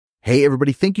Hey,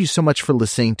 everybody. Thank you so much for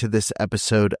listening to this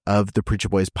episode of the Preacher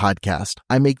Boys podcast.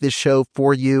 I make this show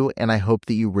for you, and I hope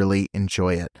that you really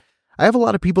enjoy it. I have a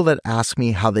lot of people that ask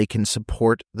me how they can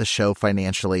support the show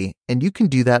financially, and you can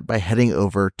do that by heading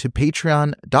over to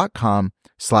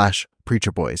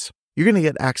patreon.com/preacherboys. You're going to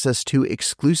get access to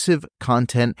exclusive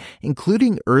content,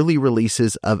 including early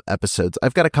releases of episodes.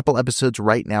 I've got a couple episodes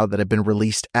right now that have been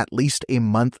released at least a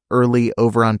month early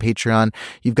over on Patreon.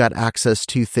 You've got access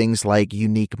to things like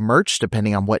unique merch,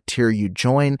 depending on what tier you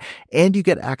join, and you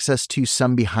get access to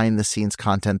some behind-the-scenes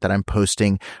content that I'm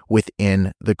posting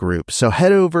within the group. So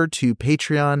head over to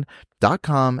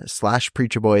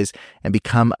patreon.com/preacherboys and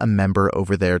become a member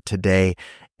over there today.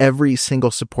 Every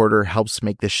single supporter helps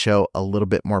make this show a little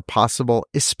bit more possible,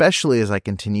 especially as I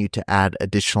continue to add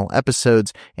additional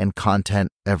episodes and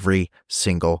content every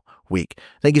single week.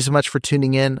 Thank you so much for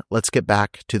tuning in. Let's get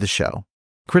back to the show.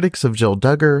 Critics of Jill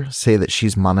Duggar say that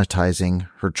she's monetizing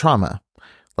her trauma.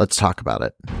 Let's talk about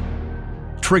it.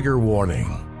 Trigger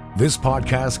warning. This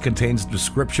podcast contains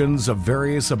descriptions of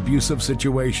various abusive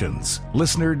situations.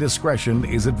 Listener discretion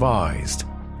is advised.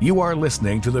 You are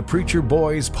listening to the Preacher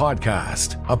Boys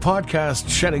podcast, a podcast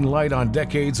shedding light on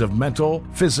decades of mental,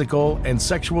 physical, and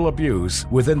sexual abuse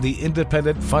within the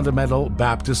independent fundamental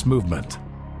Baptist movement.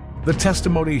 The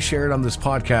testimonies shared on this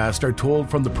podcast are told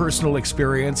from the personal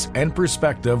experience and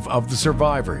perspective of the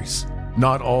survivors.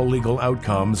 Not all legal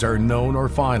outcomes are known or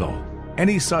final.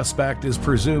 Any suspect is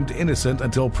presumed innocent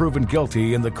until proven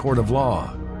guilty in the court of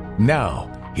law. Now,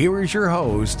 here is your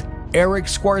host, Eric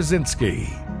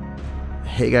Skwarczynski.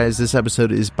 Hey guys, this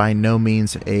episode is by no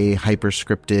means a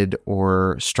hyper-scripted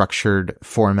or structured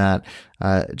format.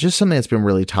 Just something that's been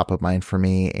really top of mind for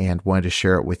me and wanted to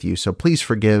share it with you. So please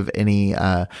forgive any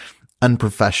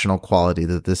unprofessional quality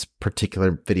that this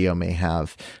particular video may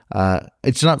have.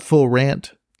 It's not full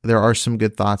rant. There are some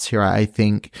good thoughts here, I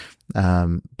think.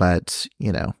 But,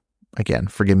 again,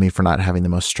 forgive me for not having the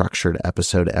most structured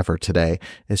episode ever today.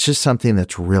 It's just something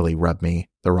that's really rubbed me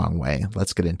the wrong way.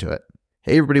 Let's get into it.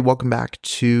 Hey everybody, welcome back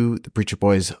to the Preacher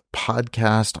Boys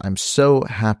podcast. I'm so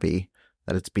happy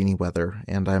that it's beanie weather,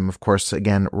 and I'm of course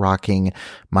again rocking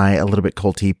my A Little Bit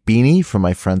Culty beanie from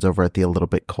my friends over at the A Little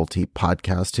Bit Culty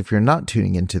podcast. If you're not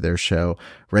tuning into their show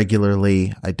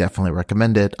regularly, I definitely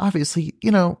recommend it. Obviously,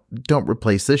 don't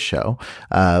replace this show,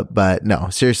 but no,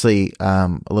 seriously,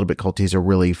 A Little Bit Culty is a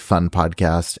really fun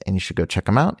podcast, and you should go check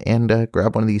them out and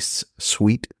grab one of these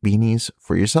sweet beanies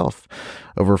for yourself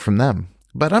over from them.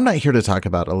 But I'm not here to talk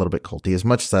about A Little Bit Culty as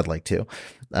much as I'd like to.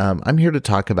 I'm here to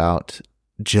talk about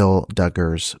Jill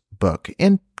Duggar's book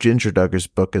and Ginger Duggar's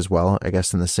book as well, I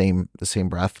guess in the same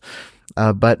breath.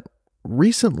 But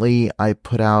recently I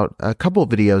put out a couple of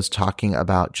videos talking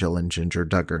about Jill and Ginger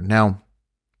Duggar. Now,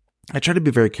 I try to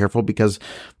be very careful because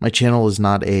my channel is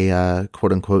not a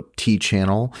quote unquote tea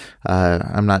channel.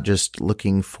 I'm not just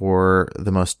looking for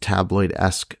the most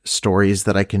tabloid-esque stories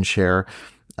that I can share.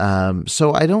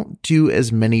 So I don't do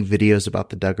as many videos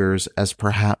about the Duggars as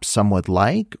perhaps some would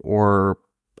like, or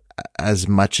as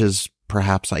much as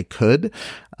perhaps I could.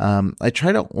 I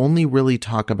try to only really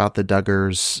talk about the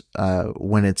Duggars,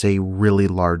 when it's a really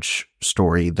large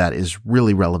story that is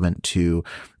really relevant to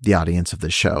the audience of the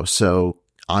show. So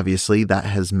obviously that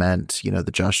has meant,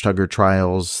 the Josh Duggar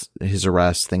trials, his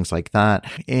arrest, things like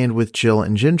that. And with Jill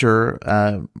and Ginger,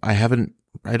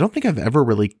 I don't think I've ever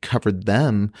really covered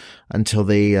them until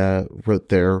they wrote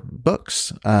their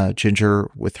books.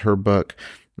 Ginger with her book,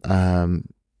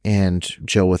 and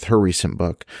Jill with her recent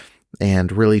book,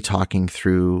 and really talking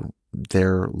through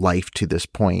their life to this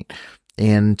point.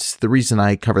 And the reason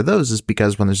I cover those is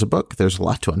because when there's a book, there's a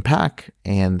lot to unpack,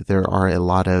 and there are a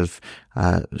lot of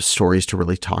stories to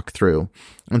really talk through.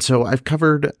 And so I've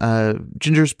covered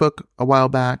Ginger's book a while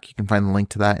back. You can find the link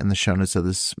to that in the show notes of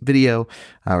this video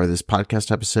or this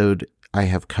podcast episode. I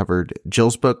have covered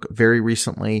Jill's book very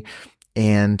recently,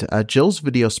 and Jill's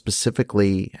video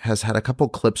specifically has had a couple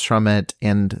clips from it,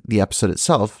 and the episode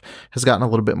itself has gotten a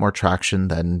little bit more traction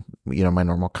than, my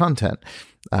normal content.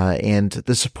 And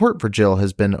the support for Jill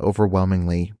has been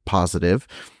overwhelmingly positive.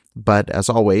 But as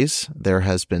always, there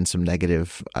has been some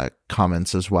negative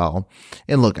comments as well.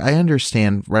 And look, I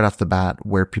understand right off the bat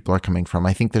where people are coming from.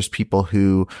 I think there's people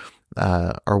who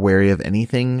are wary of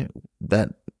anything that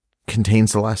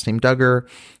contains the last name Duggar.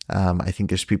 I think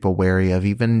there's people wary of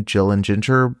even Jill and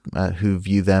Ginger who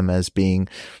view them as being,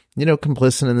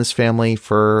 complicit in this family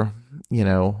for,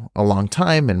 a long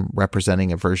time and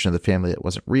representing a version of the family that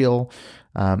wasn't real.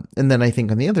 And then I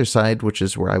think on the other side, which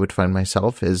is where I would find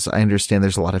myself, is I understand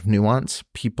there's a lot of nuance.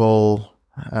 People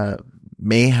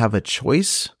may have a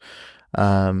choice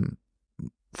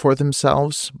for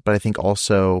themselves, but I think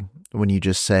also when you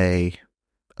just say,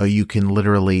 oh, you can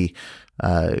literally,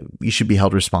 you should be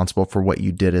held responsible for what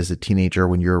you did as a teenager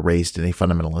when you were raised in a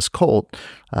fundamentalist cult.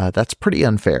 That's pretty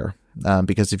unfair.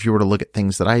 Because if you were to look at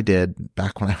things that I did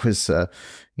back when I was, a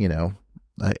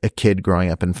kid growing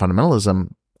up in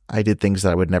fundamentalism, I did things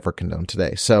that I would never condone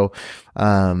today. So,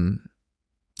 as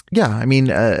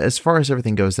far as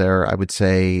everything goes there, I would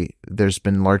say there's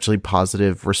been largely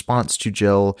positive response to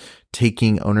Jill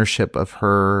taking ownership of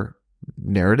her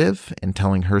narrative and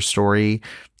telling her story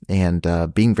and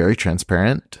being very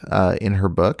transparent in her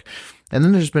book. And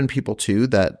then there's been people too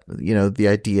that, the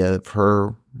idea of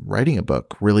her writing a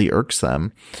book really irks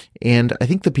them. And I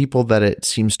think the people that it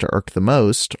seems to irk the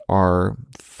most are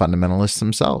fundamentalists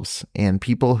themselves and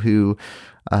people who,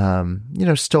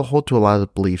 still hold to a lot of the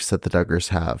beliefs that the Duggars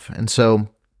have. And so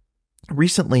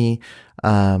recently,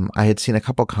 I had seen a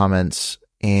couple comments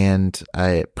and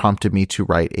it prompted me to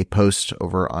write a post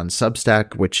over on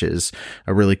Substack, which is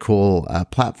a really cool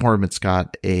platform. It's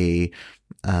got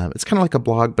it's kind of like a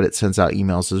blog, but it sends out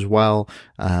emails as well.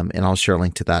 And I'll share a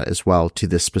link to that as well, to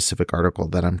this specific article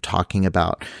that I'm talking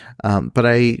about. But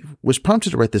I was prompted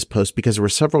to write this post because there were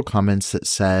several comments that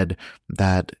said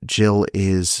that Jill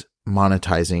is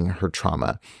monetizing her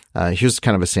trauma. Here's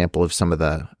kind of a sample of some of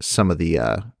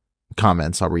the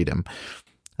comments. I'll read them.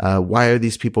 Why are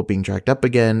these people being dragged up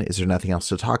again? Is there nothing else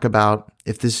to talk about?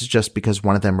 If this is just because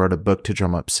one of them wrote a book to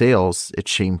drum up sales,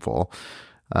 it's shameful.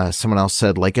 Someone else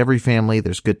said, like every family,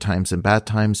 there's good times and bad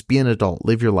times. Be an adult,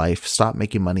 live your life, stop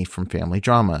making money from family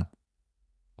drama.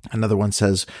 Another one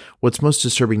says, what's most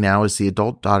disturbing now is the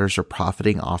adult daughters are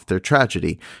profiting off their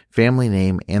tragedy, family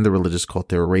name, and the religious cult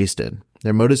they were raised in.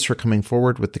 Their motives for coming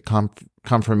forward with the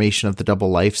confirmation of the double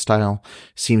lifestyle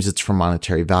seems it's for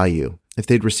monetary value. If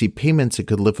they'd received payments and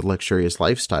could live a luxurious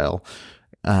lifestyle,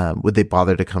 would they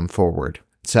bother to come forward?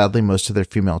 Sadly, most of their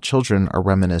female children are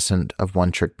reminiscent of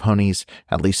one-trick ponies.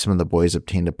 At least some of the boys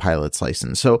obtained a pilot's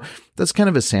license. So that's kind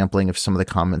of a sampling of some of the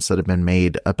comments that have been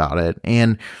made about it.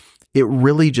 And it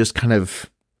really just kind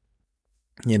of,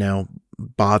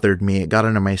 bothered me. It got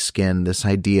under my skin, this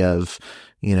idea of,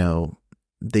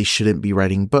 they shouldn't be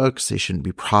writing books. They shouldn't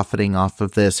be profiting off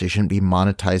of this. They shouldn't be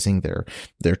monetizing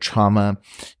their trauma.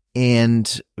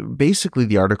 And basically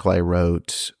the article I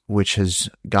wrote, which has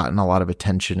gotten a lot of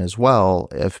attention as well,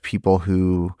 of people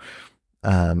who,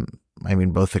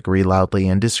 both agree loudly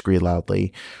and disagree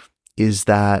loudly, is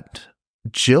that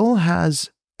Jill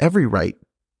has every right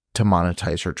to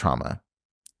monetize her trauma.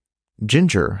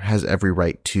 Ginger has every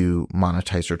right to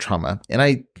monetize her trauma. And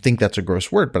I think that's a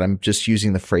gross word, but I'm just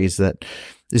using the phrase that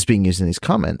is being used in these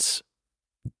comments.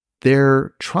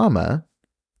 Their trauma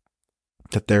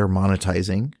that they're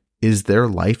monetizing is their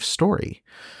life story.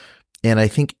 And I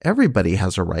think everybody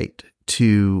has a right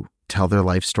to tell their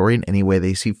life story in any way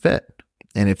they see fit.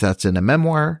 And if that's in a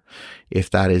memoir,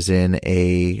 if that is in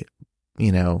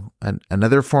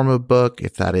another form of book,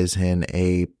 if that is in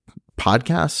a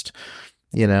podcast,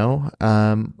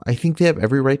 I think they have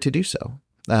every right to do so.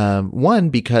 One,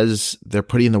 because they're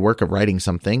putting in the work of writing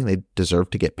something, they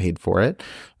deserve to get paid for it.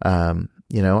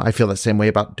 I feel the same way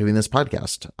about doing this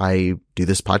podcast. I do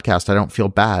this podcast. I don't feel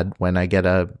bad when I get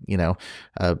a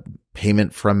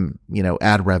payment from,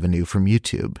 ad revenue from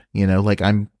YouTube,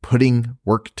 I'm putting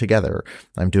work together.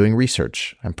 I'm doing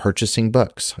research. I'm purchasing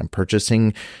books. I'm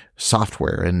purchasing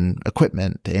software and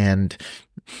equipment and,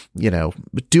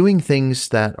 doing things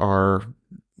that are,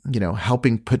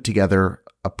 helping put together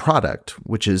a product,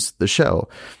 which is the show,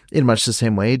 in much the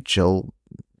same way Jill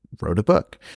wrote a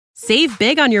book. Save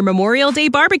big on your Memorial Day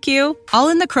barbecue, all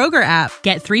in the Kroger app.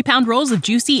 Get 3-pound rolls of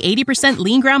juicy 80%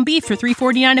 lean ground beef for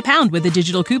 $3.49 a pound with a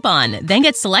digital coupon. Then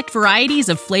get select varieties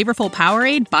of flavorful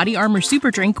Powerade, Body Armor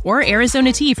Super Drink, or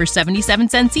Arizona tea for 77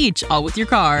 cents each, all with your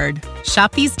card.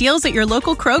 Shop these deals at your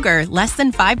local Kroger, less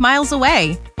than 5 miles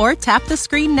away. Or tap the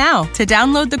screen now to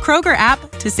download the Kroger app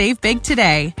to save big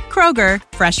today. Kroger,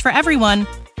 fresh for everyone.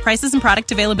 Prices and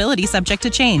product availability subject to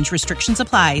change. Restrictions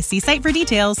apply. See site for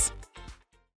details.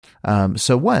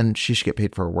 So one, she should get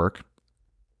paid for her work.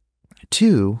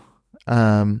 Two,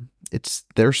 it's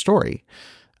their story.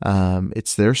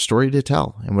 It's their story to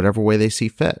tell in whatever way they see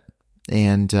fit.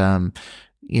 And,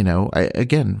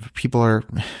 people are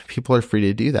free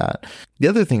to do that. The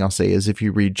other thing I'll say is if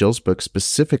you read Jill's book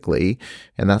specifically,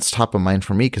 and that's top of mind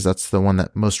for me because that's the one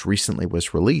that most recently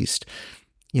was released.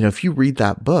 If you read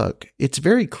that book, it's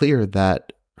very clear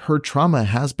that her trauma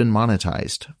has been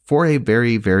monetized for a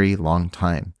very, very long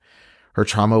time. Her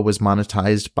trauma was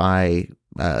monetized by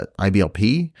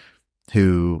IBLP,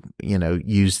 who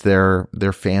used their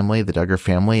family, the Duggar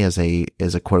family, as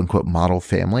a quote unquote model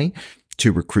family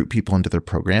to recruit people into their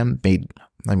program,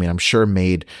 I'm sure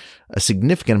made a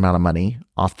significant amount of money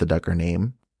off the Duggar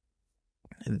name.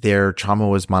 Their trauma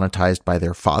was monetized by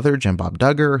their father, Jim Bob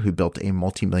Duggar, who built a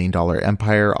multi-million-dollar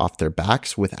empire off their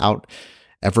backs without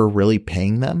ever really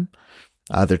paying them.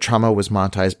 Their trauma was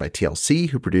monetized by TLC,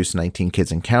 who produced 19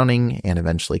 Kids and Counting and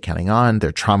eventually Counting On.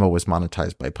 Their trauma was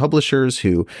monetized by publishers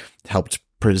who helped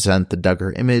present the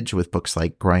Duggar image with books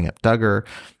like Growing Up Duggar.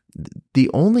 The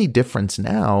only difference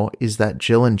now is that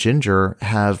Jill and Ginger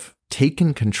have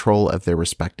taken control of their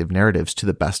respective narratives to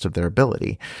the best of their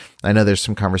ability. I know there's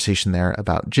some conversation there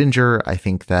about Ginger. I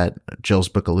think that Jill's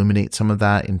book illuminates some of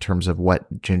that in terms of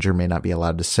what Ginger may not be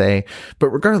allowed to say. But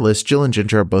regardless, Jill and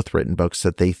Ginger have both written books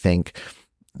that they think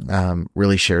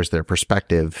really shares their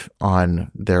perspective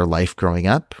on their life growing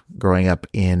up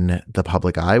in the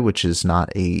public eye, which is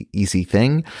not a easy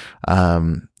thing.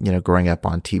 Growing up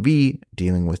on TV,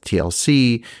 dealing with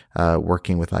TLC,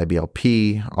 working with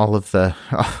IBLP, all of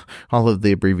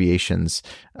the abbreviations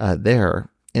there.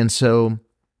 And so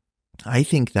I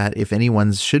think that if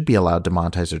anyone should be allowed to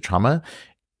monetize their trauma,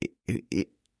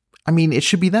 it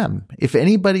should be them. If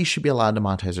anybody should be allowed to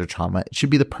monetize their trauma, it should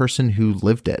be the person who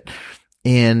lived it.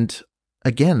 And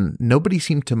again, nobody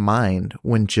seemed to mind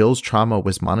when Jill's trauma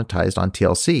was monetized on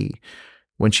TLC,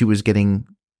 when she was getting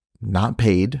not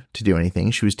paid to do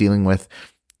anything. She was dealing with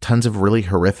tons of really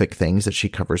horrific things that she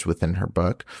covers within her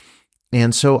book.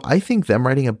 And so I think them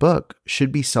writing a book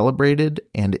should be celebrated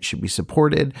and it should be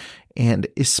supported, and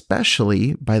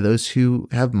especially by those who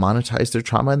have monetized their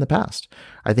trauma in the past.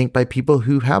 I think by people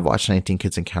who have watched 19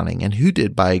 Kids and Counting and who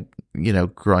did by,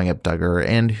 Growing Up Duggar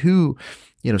and who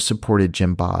supported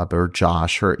Jim Bob or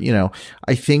Josh, or,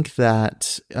 I think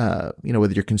that,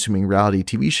 whether you're consuming reality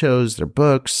TV shows, their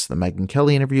books, the Megyn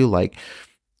Kelly interview, like,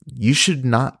 you should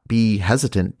not be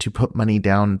hesitant to put money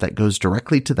down that goes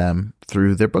directly to them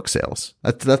through their book sales.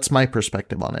 That's my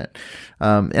perspective on it.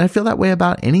 And I feel that way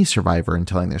about any survivor in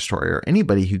telling their story, or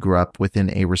anybody who grew up within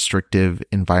a restrictive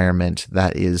environment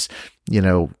that is,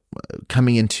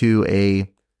 coming into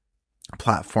a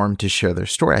platform to share their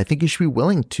story. I think you should be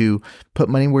willing to put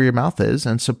money where your mouth is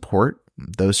and support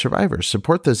those survivors,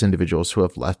 support those individuals who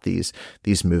have left these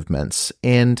movements.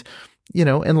 And,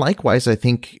 and likewise, I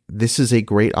think this is a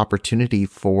great opportunity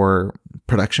for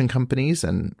production companies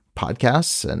and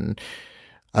podcasts and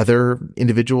other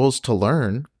individuals to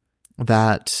learn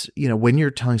that, when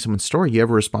you're telling someone's story, you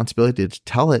have a responsibility to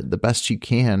tell it the best you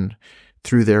can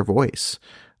through their voice.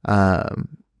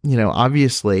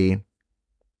 Obviously,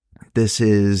 this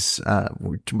is,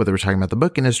 whether we're talking about the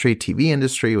book industry, TV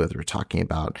industry, whether we're talking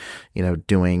about,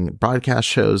 doing broadcast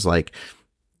shows, like,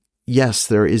 yes,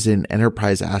 there is an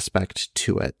enterprise aspect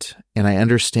to it. And I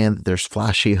understand that there's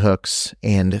flashy hooks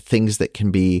and things that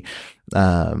can be,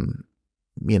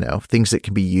 things that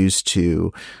can be used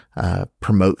to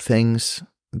promote things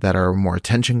that are more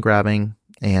attention grabbing.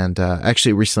 And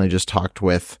actually recently just talked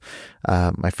with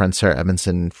my friend Sarah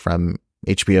Evanson from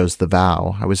HBO's The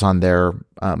Vow. I was on their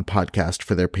podcast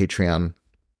for their Patreon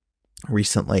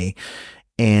recently.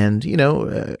 And,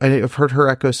 I've heard her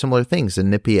echo similar things,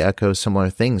 and Nippy echoes similar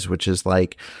things, which is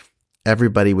like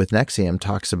everybody with NXIVM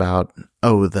talks about,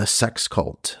 the sex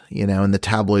cult, and the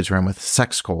tabloids ran with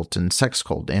sex cult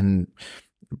and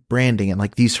branding and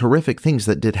like these horrific things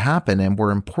that did happen and were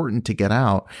important to get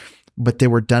out, but they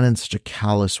were done in such a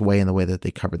callous way in the way that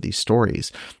they covered these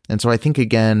stories. And so I think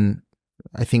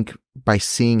by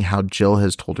seeing how Jill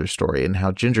has told her story and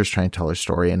how Ginger's trying to tell her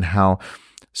story and how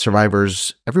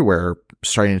survivors everywhere are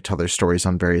starting to tell their stories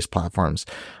on various platforms,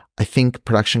 I think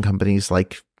production companies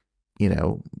like,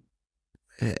 all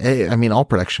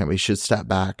production companies should step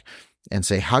back and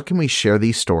say, how can we share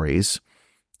these stories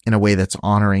in a way that's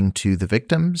honoring to the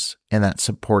victims and that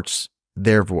supports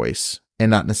their voice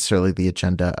and not necessarily the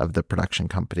agenda of the production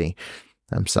company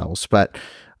themselves. But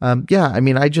I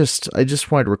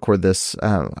just wanted to record this.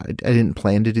 I didn't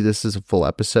plan to do this as a full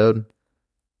episode,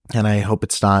 and I hope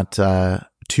it's not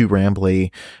too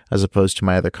rambly as opposed to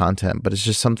my other content, but it's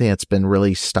just something that's been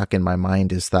really stuck in my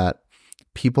mind, is that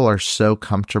people are so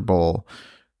comfortable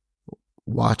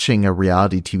watching a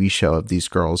reality TV show of these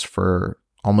girls for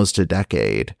almost a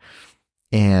decade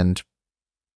and,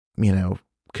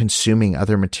 consuming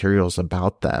other materials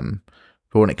about them.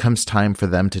 But when it comes time for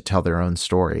them to tell their own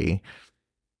story,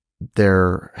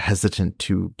 they're hesitant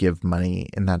to give money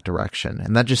in that direction.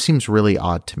 And that just seems really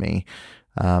odd to me.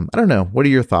 I don't know. What are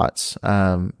your thoughts?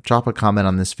 Drop a comment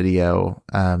on this video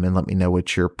and let me know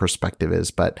what your perspective is.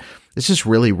 But it's just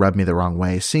really rubbed me the wrong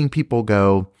way. Seeing people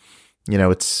go,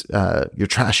 it's you're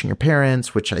trashing your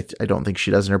parents, which I don't think she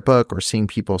does in her book, or seeing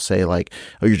people say like,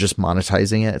 oh, you're just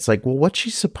monetizing it. It's like, well, what's she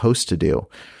supposed to do?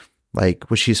 Like,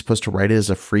 was she supposed to write it as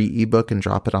a free ebook and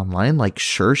drop it online? Like,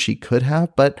 sure, she could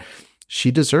have, but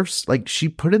she deserves, like, she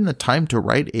put in the time to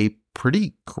write a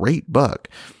pretty great book.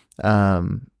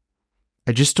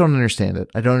 I just don't understand it.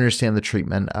 I don't understand the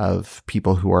treatment of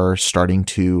people who are starting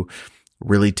to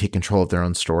really take control of their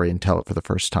own story and tell it for the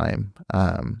first time.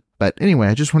 But anyway,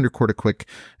 I just wanted to record a quick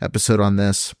episode on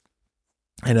this.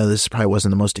 I know this probably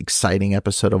wasn't the most exciting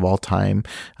episode of all time.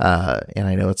 And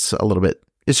I know it's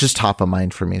just top of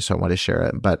mind for me, so I want to share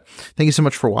it. But thank you so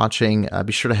much for watching.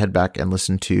 Be sure to head back and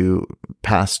listen to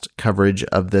past coverage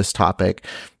of this topic.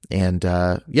 And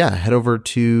head over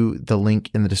to the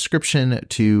link in the description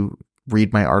to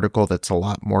read my article that's a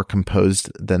lot more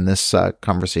composed than this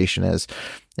conversation is.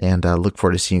 And look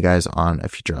forward to seeing you guys on a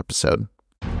future episode.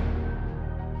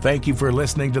 Thank you for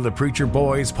listening to the Preacher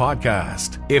Boys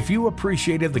podcast. If you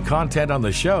appreciated the content on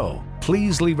the show,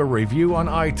 please leave a review on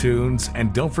iTunes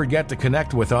and don't forget to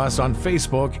connect with us on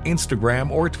Facebook,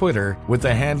 Instagram, or Twitter with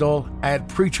the handle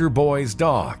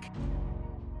 @PreacherBoysDoc.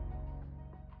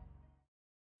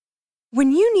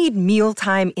 When you need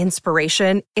mealtime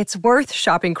inspiration, it's worth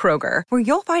shopping Kroger, where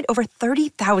you'll find over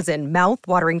 30,000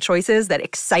 mouth-watering choices that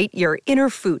excite your inner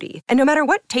foodie. And no matter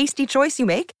what tasty choice you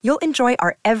make, you'll enjoy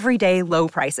our everyday low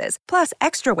prices, plus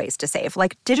extra ways to save,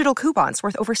 like digital coupons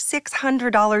worth over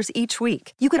 $600 each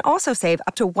week. You can also save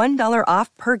up to $1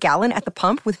 off per gallon at the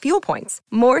pump with fuel points.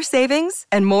 More savings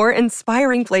and more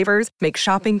inspiring flavors make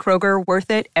shopping Kroger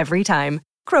worth it every time.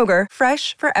 Kroger,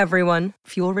 fresh for everyone.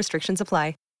 Fuel restrictions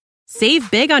apply.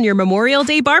 Save big on your Memorial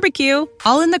Day barbecue,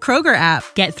 all in the Kroger app.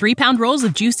 Get 3-pound rolls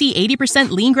of juicy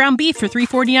 80% lean ground beef for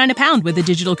 $3.49 a pound with a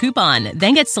digital coupon.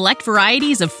 Then get select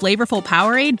varieties of flavorful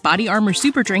Powerade, Body Armor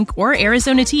Super Drink, or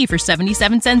Arizona tea for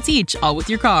 77 cents each, all with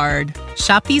your card.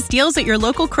 Shop these deals at your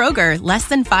local Kroger, less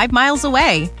than 5 miles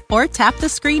away. Or tap the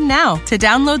screen now to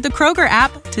download the Kroger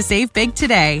app to save big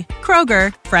today.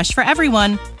 Kroger, fresh for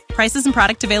everyone. Prices and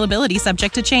product availability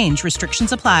subject to change.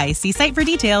 Restrictions apply. See site for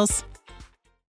details.